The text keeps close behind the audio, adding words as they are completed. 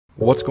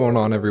What's going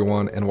on,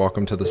 everyone, and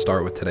welcome to the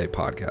Start With Today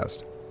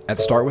podcast.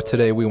 At Start With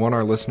Today, we want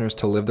our listeners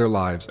to live their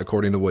lives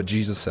according to what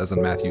Jesus says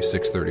in Matthew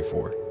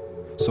 6:34.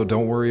 So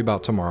don't worry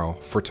about tomorrow,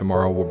 for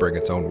tomorrow will bring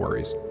its own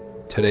worries.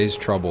 Today's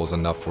trouble is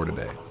enough for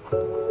today.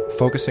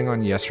 Focusing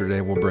on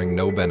yesterday will bring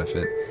no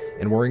benefit,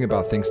 and worrying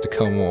about things to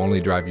come will only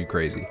drive you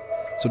crazy.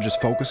 So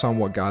just focus on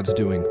what God's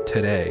doing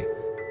today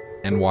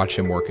and watch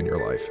Him work in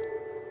your life.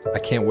 I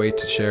can't wait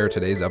to share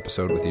today's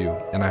episode with you,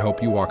 and I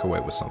hope you walk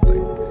away with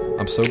something.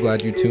 I'm so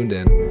glad you tuned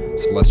in,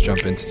 so let's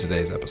jump into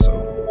today's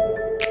episode.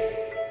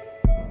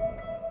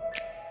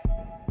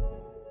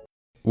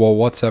 Well,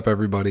 what's up,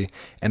 everybody,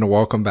 and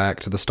welcome back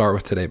to the Start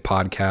With Today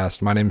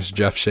podcast. My name is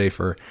Jeff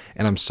Schaefer,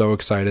 and I'm so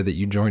excited that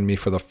you joined me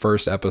for the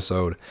first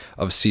episode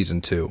of Season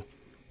 2.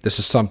 This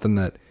is something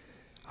that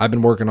I've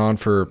been working on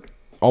for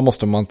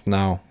almost a month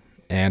now,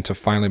 and to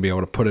finally be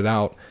able to put it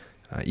out,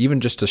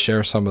 even just to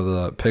share some of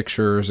the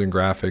pictures and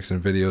graphics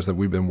and videos that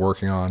we've been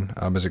working on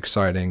is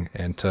exciting,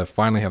 and to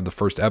finally have the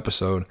first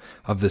episode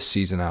of this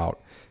season out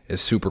is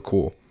super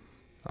cool.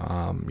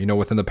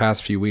 Within the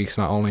past few weeks,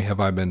 not only have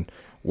I been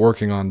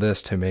working on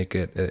this to make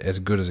it as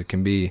good as it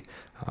can be,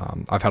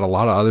 I've had a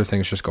lot of other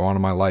things just go on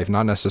in my life,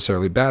 not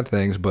necessarily bad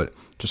things, but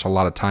just a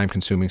lot of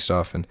time-consuming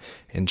stuff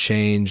and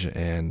change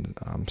and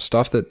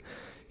stuff that,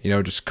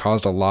 just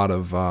caused a lot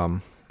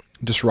of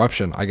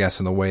disruption, I guess,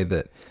 in the way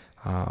that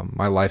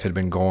my life had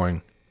been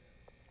going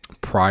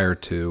prior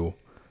to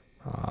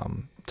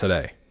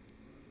today.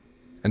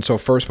 And so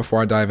first,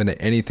 before I dive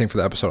into anything for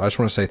the episode, I just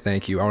want to say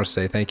thank you. I want to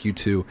say thank you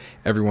to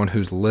everyone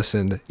who's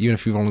listened, even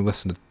if you've only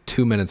listened to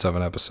 2 minutes of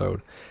an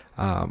episode.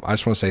 I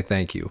just want to say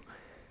thank you.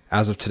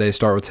 As of today,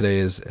 Start With Today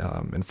is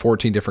in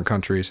 14 different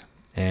countries.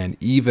 And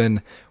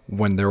even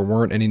when there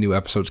weren't any new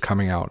episodes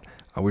coming out,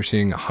 we're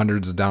seeing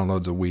hundreds of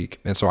downloads a week.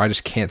 And so I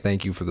just can't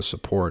thank you for the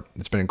support.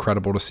 It's been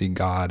incredible to see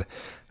God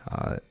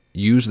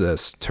use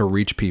this to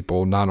reach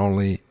people, not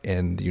only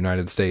in the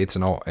United States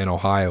and in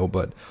Ohio,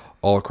 but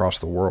all across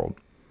the world.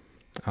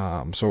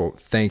 So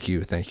thank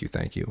you.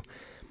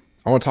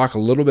 I want to talk a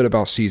little bit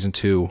about Season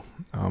 2,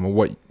 and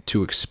what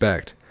to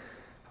expect.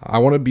 I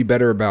want to be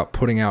better about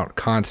putting out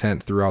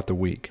content throughout the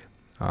week.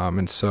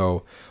 And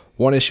so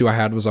one issue I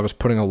had was I was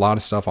putting a lot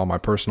of stuff on my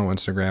personal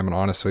Instagram, and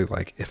honestly,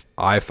 if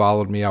I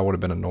followed me, I would have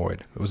been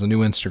annoyed. It was a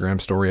new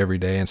Instagram story every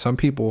day, and some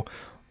people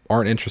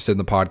aren't interested in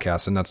the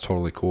podcast, and that's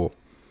totally cool.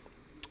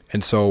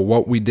 And so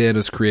what we did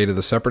is created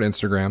a separate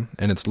Instagram,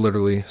 and it's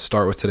literally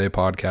Start With Today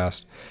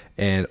podcast,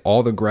 and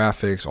all the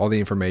graphics, all the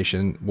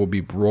information will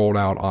be rolled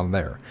out on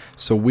there.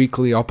 So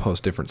weekly, I'll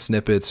post different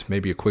snippets,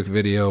 maybe a quick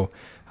video,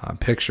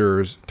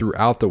 pictures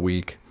throughout the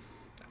week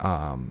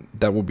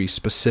that will be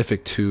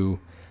specific to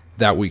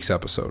that week's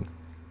episode.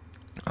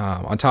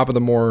 On top of the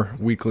more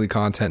weekly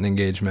content and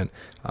engagement,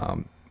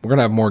 we're going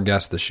to have more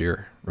guests this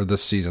year, or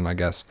this season, I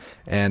guess.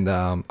 And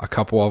a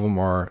couple of them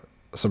are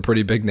some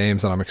pretty big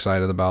names that I'm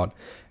excited about,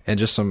 and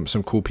just some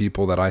cool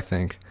people that I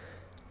think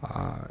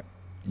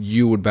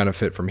you would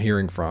benefit from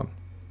hearing from.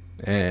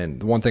 And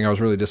the one thing I was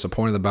really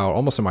disappointed about,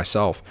 almost in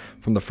myself,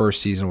 from the first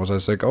season was I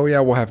was like, oh yeah,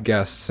 we'll have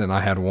guests, and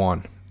I had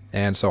one.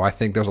 And so I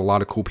think there's a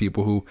lot of cool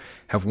people who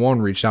have,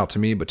 one, reached out to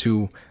me, but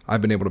two,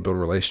 I've been able to build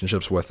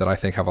relationships with that I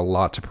think have a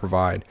lot to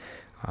provide.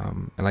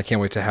 And I can't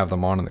wait to have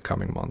them on in the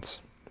coming months.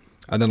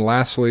 And then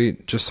lastly,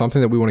 just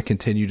something that we want to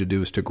continue to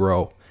do is to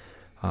grow.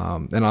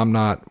 And I'm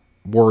not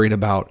worried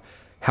about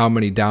how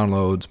many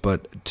downloads,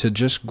 but to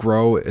just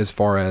grow as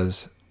far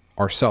as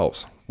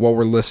ourselves, what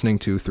we're listening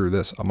to through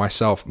this.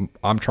 Myself,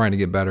 I'm trying to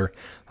get better,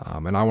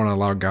 and I want to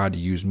allow God to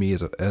use me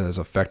as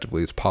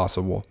effectively as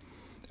possible.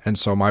 And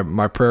so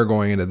my prayer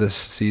going into this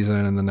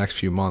season and the next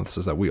few months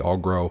is that we all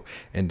grow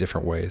in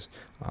different ways.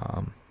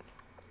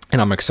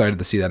 And I'm excited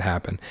to see that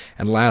happen.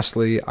 And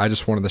lastly, I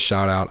just wanted to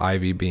shout out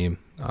Ivy Beam,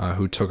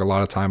 who took a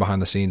lot of time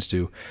behind the scenes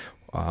to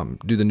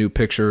do the new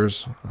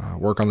pictures,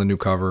 work on the new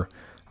cover,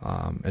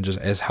 and just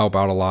has helped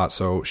out a lot.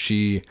 So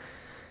she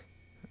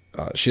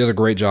does a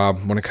great job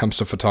when it comes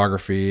to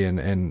photography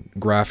and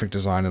graphic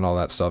design and all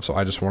that stuff. So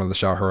I just wanted to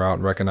shout her out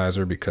and recognize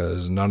her,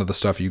 because none of the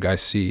stuff you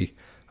guys see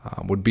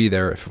would be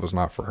there if it was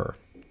not for her.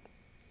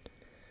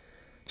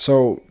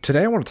 So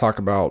today I want to talk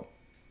about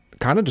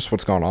kind of just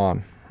what's gone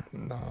on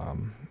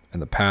in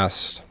the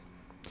past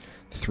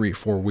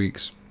 3-4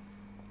 weeks.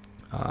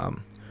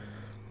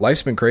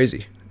 Life's been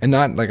crazy. And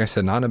not, like I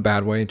said, not in a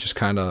bad way, just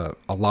kind of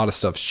a lot of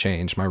stuff's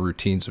changed. My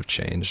routines have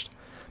changed.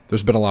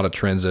 There's been a lot of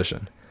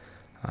transition.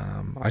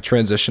 I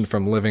transitioned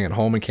from living at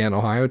home in Canton,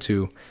 Ohio,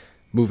 to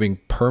moving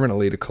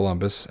permanently to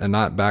Columbus, and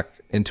not back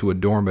into a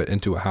dorm, but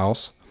into a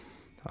house.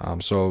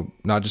 So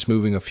not just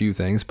moving a few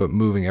things, but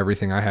moving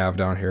everything I have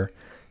down here.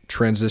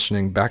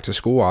 Transitioning back to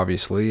school,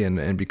 obviously,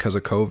 and because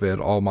of COVID,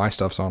 all my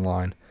stuff's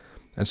online.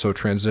 And so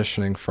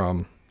transitioning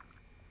from,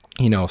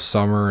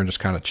 summer and just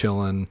kind of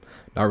chilling,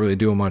 not really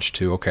doing much,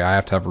 to, okay, I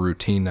have to have a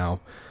routine now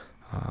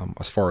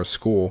as far as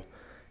school.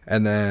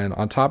 And then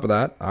on top of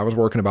that, I was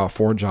working about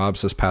 4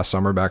 jobs this past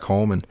summer back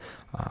home, and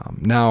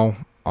now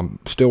I'm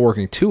still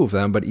working 2 of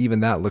them, but even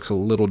that looks a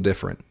little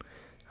different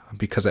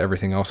because of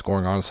everything else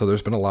going on. So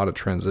there's been a lot of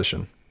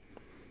transition.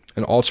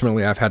 And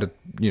ultimately I've had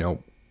to,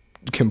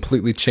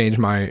 completely change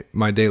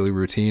my daily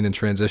routine and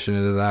transition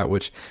into that,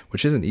 which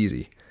isn't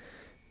easy.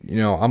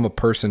 I'm a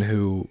person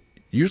who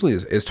usually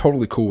is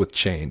totally cool with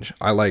change.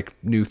 I like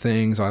new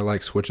things. I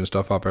like switching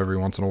stuff up every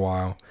once in a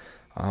while.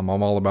 I'm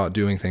all about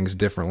doing things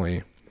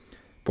differently.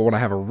 But what I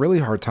have a really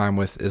hard time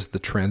with is the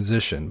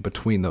transition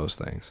between those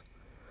things.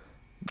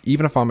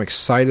 Even if I'm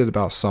excited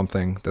about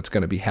something that's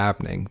going to be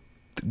happening,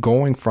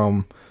 going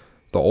from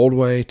the old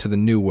way to the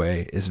new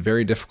way is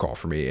very difficult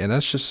for me. And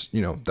that's just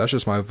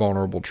my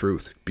vulnerable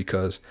truth,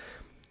 because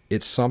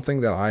it's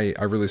something that I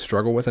really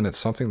struggle with, and it's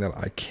something that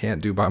I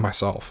can't do by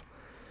myself.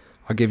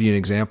 I'll give you an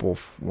example.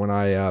 When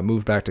I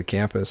moved back to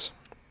campus,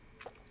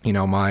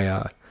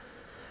 my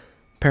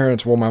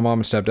parents, my mom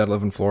and stepdad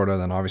live in Florida.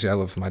 Then obviously I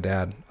live with my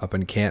dad up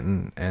in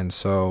Canton. And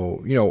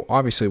so,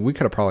 obviously we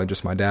could have probably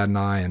just my dad and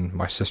I, and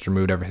my sister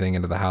moved everything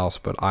into the house.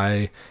 But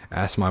I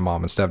asked my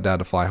mom and stepdad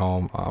to fly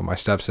home. My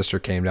stepsister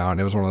came down.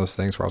 It was one of those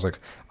things where I was like,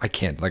 I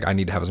can't, I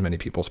need to have as many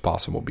people as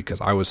possible,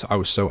 because I was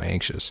so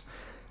anxious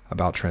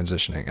about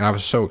transitioning. And I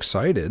was so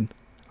excited.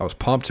 I was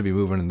pumped to be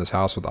moving in this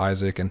house with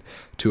Isaac and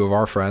two of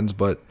our friends,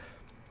 but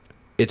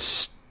it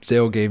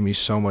still gave me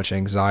so much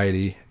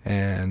anxiety,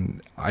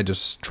 and I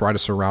just try to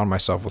surround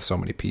myself with so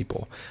many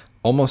people,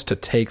 almost to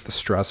take the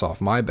stress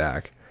off my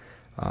back.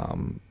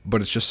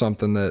 But it's just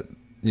something that,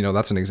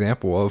 that's an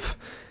example of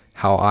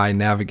how I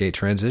navigate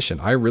transition.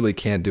 I really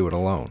can't do it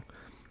alone.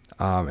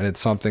 And it's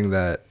something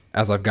that,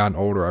 as I've gotten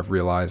older, I've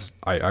realized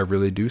I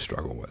really do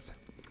struggle with.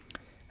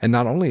 And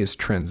not only is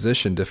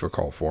transition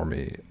difficult for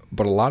me,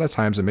 but a lot of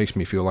times it makes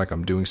me feel like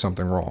I'm doing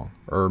something wrong,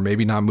 or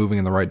maybe not moving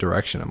in the right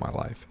direction in my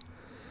life.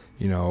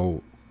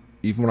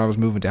 Even when I was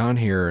moving down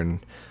here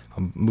and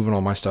I'm moving all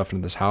my stuff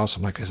into this house,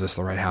 I'm like, is this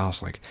the right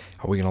house? Like,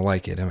 are we going to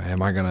like it?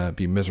 Am I going to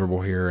be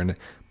miserable here? And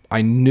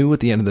I knew at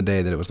the end of the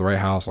day that it was the right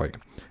house. Like,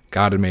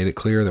 God had made it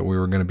clear that we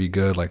were going to be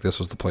good. Like, this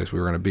was the place we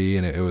were going to be,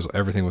 and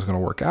everything was going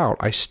to work out.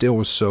 I still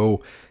was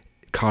so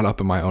caught up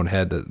in my own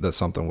head that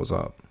something was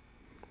up.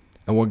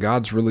 And what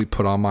God's really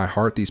put on my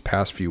heart these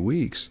past few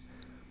weeks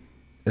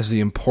is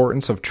the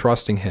importance of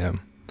trusting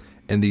Him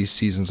in these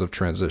seasons of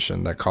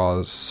transition that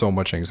cause so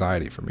much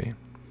anxiety for me.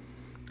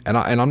 And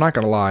I'm not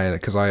going to lie,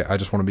 because I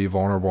just want to be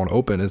vulnerable and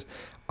open, is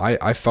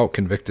I felt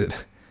convicted.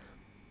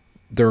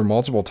 There were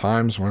multiple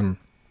times when,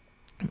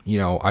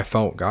 I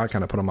felt God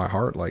kind of put on my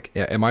heart, like,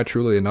 am I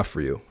truly enough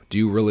for you? Do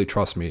you really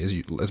trust me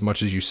as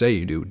much as you say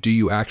you do? Do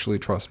you actually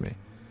trust me?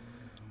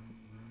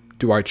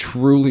 Do I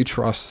truly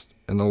trust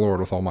in the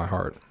Lord with all my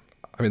heart?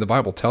 I mean, the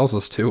Bible tells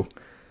us to.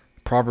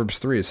 Proverbs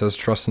 3, it says,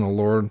 trust in the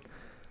Lord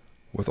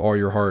with all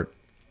your heart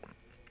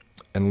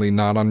and lean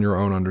not on your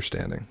own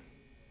understanding.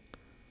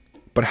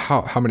 But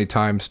how many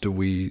times do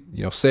we,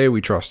 say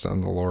we trust in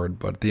the Lord,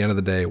 but at the end of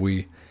the day,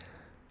 we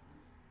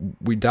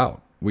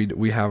doubt.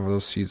 We have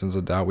those seasons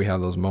of doubt. We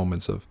have those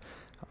moments of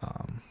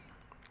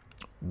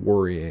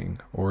worrying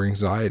or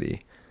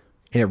anxiety.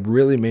 And it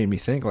really made me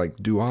think,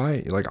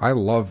 I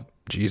love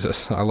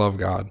Jesus. I love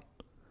God.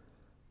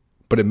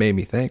 But it made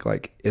me think,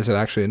 is it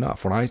actually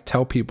enough? When I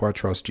tell people I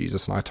trust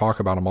Jesus and I talk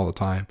about Him all the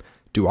time,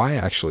 do I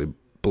actually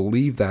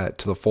believe that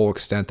to the full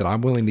extent that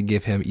I'm willing to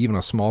give Him even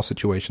a small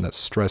situation that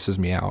stresses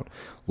me out,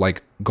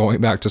 like going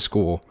back to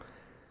school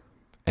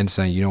and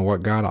saying, you know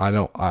what, God,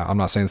 I'm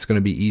not saying it's going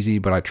to be easy,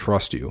 but I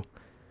trust you.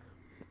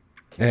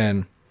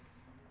 And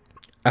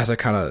as I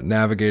kind of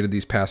navigated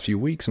these past few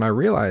weeks, and I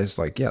realized,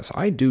 yes,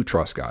 I do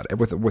trust God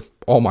with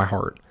all my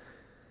heart,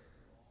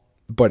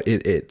 but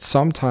it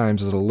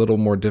sometimes is a little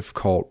more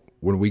difficult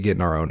when we get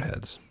in our own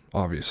heads,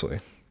 obviously.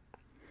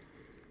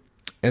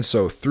 And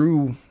so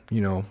through,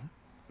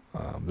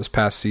 this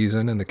past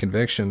season and the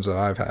convictions that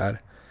I've had,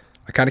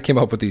 I kind of came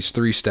up with these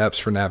 3 steps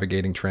for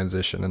navigating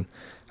transition.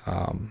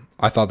 And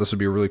I thought this would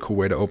be a really cool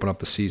way to open up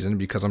the season,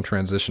 because I'm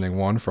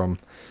transitioning from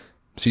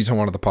season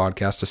 1 of the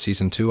podcast to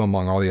season 2,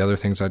 among all the other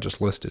things I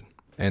just listed.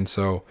 And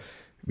so,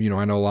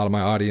 I know a lot of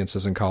my audience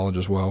is in college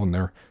as well, and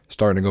they're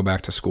starting to go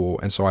back to school.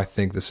 And so I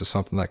think this is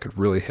something that could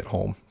really hit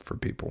home for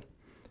people.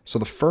 So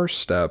the first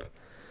step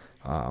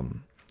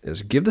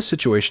is give the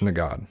situation to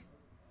God.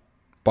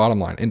 Bottom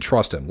line, and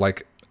trust Him.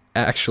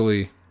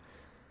 Actually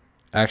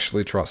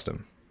trust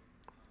Him.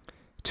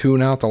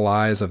 Tune out the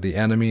lies of the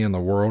enemy and the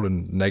world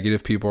and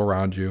negative people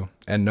around you,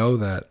 and know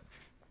that,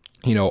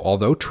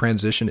 although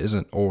transition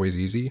isn't always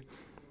easy,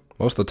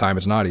 most of the time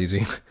it's not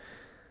easy,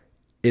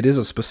 it is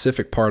a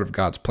specific part of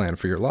God's plan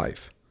for your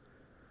life.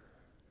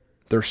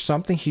 There's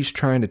something He's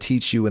trying to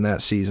teach you in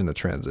that season of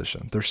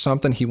transition. There's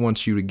something He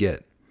wants you to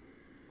get.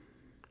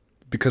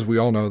 Because we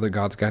all know that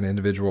God's got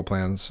individual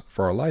plans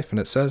for our life. And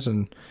it says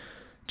in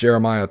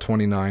Jeremiah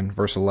 29,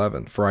 verse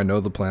 11, "For I know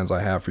the plans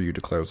I have for you,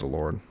 declares the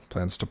Lord.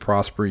 Plans to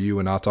prosper you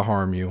and not to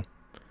harm you.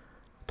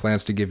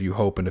 Plans to give you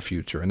hope in the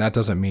future." And that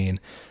doesn't mean,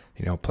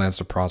 plans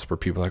to prosper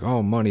people like,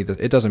 oh, money.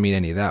 It doesn't mean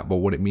any of that. But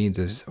what it means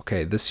is,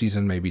 okay, this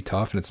season may be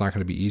tough and it's not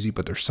going to be easy,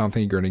 but there's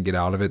something you're going to get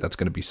out of it that's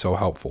going to be so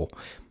helpful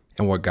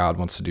in what God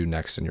wants to do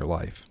next in your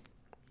life.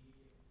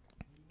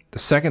 The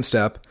second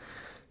step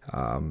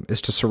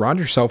is to surround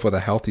yourself with a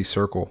healthy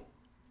circle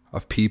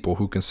of people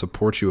who can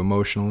support you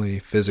emotionally,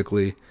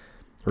 physically,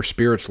 or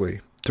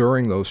spiritually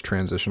during those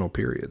transitional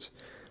periods.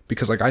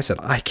 Because like I said,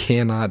 I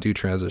cannot do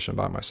transition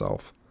by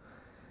myself.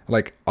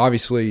 Like,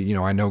 obviously,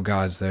 I know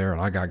God's there and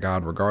I got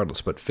God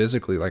regardless, but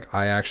physically,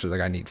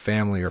 I need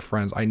family or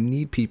friends. I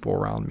need people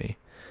around me.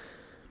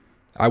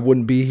 I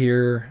wouldn't be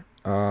here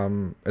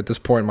at this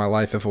point in my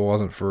life if it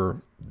wasn't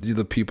for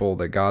the people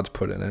that God's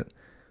put in it.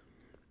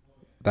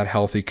 That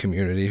healthy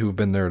community who've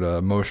been there to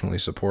emotionally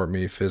support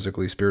me,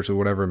 physically, spiritually,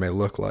 whatever it may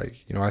look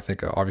like. I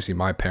think obviously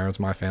my parents,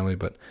 my family,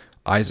 but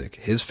Isaac,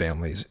 his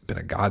family's been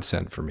a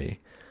godsend for me.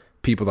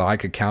 People that I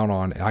could count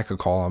on, and I could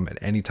call them at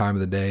any time of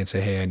the day and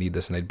say, hey, I need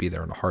this, and they'd be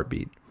there in a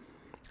heartbeat.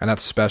 And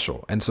that's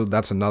special. And so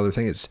that's another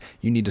thing, is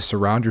you need to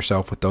surround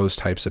yourself with those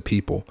types of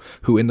people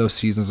who in those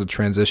seasons of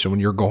transition,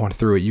 when you're going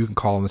through it, you can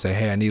call them and say,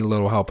 hey, I need a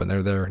little help, and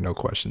they're there, no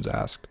questions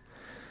asked.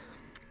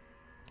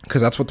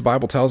 Because that's what the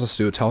Bible tells us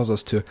to do. It tells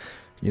us to,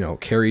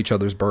 carry each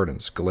other's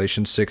burdens.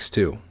 Galatians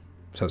 6:2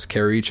 says,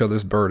 carry each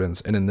other's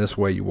burdens, and in this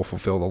way you will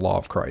fulfill the law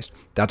of Christ.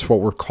 That's what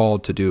we're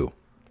called to do.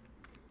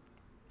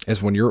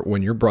 Is when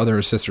your brother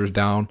or sister is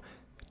down,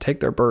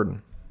 take their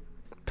burden,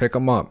 pick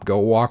them up, go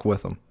walk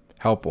with them,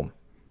 help them,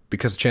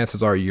 because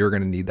chances are you're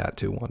going to need that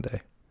too one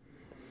day.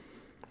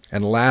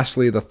 And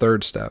lastly, the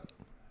third step,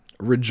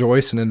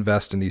 rejoice and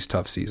invest in these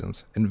tough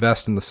seasons.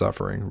 Invest in the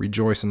suffering,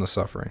 rejoice in the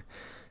suffering,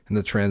 in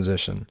the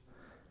transition,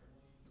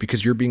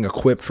 because you're being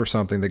equipped for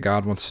something that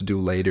God wants to do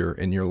later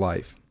in your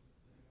life.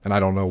 And I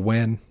don't know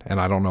when, and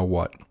I don't know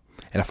what.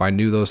 And if I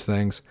knew those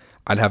things,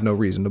 I'd have no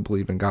reason to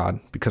believe in God,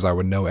 because I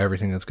would know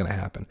everything that's going to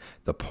happen.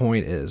 The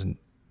point is,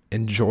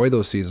 enjoy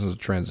those seasons of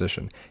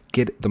transition.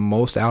 Get the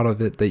most out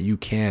of it that you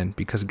can,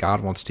 because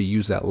God wants to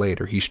use that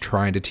later. He's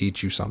trying to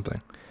teach you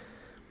something.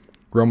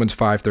 Romans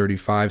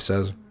 5:35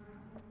 says,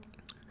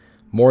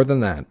 more than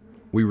that,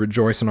 we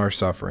rejoice in our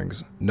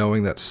sufferings,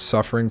 knowing that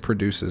suffering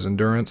produces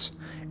endurance,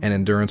 and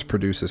endurance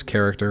produces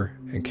character,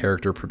 and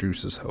character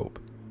produces hope.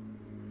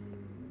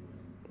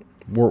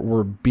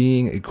 We're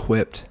being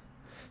equipped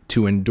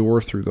to endure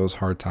through those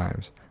hard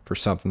times for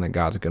something that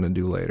God's going to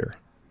do later.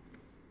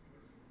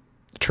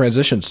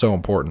 Transition's so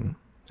important,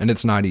 and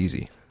it's not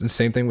easy. And the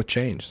same thing with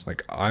change.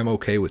 Like, I'm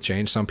okay with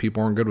change. Some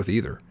people aren't good with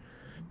either,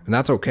 and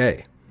that's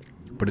okay.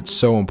 But it's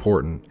so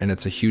important, and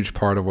it's a huge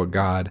part of what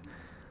God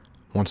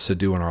wants to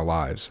do in our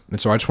lives. And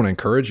so I just want to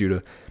encourage you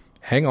to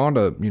hang on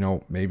to,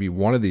 maybe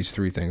one of these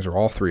three things, or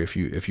all three if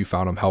you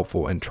found them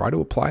helpful, and try to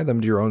apply them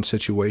to your own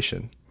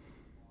situation.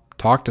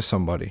 Talk to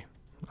somebody,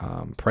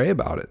 pray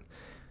about it,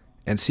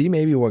 and see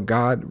maybe what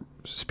God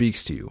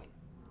speaks to you.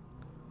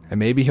 And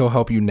maybe he'll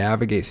help you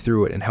navigate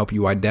through it and help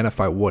you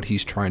identify what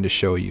he's trying to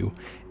show you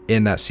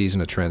in that season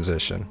of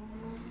transition.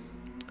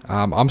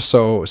 I'm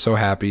so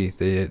happy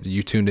that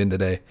you tuned in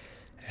today,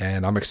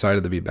 and I'm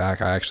excited to be back.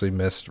 I actually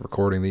missed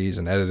recording these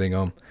and editing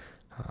them.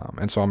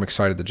 And so I'm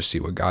excited to just see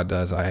what God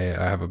does. I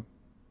have a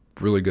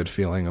really good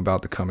feeling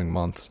about the coming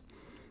months.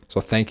 So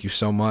thank you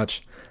so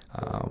much.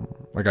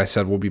 Like I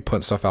said, we'll be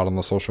putting stuff out on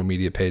the social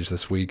media page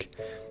this week.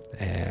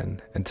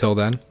 And until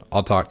then,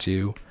 I'll talk to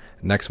you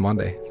next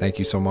Monday. Thank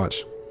you so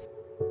much.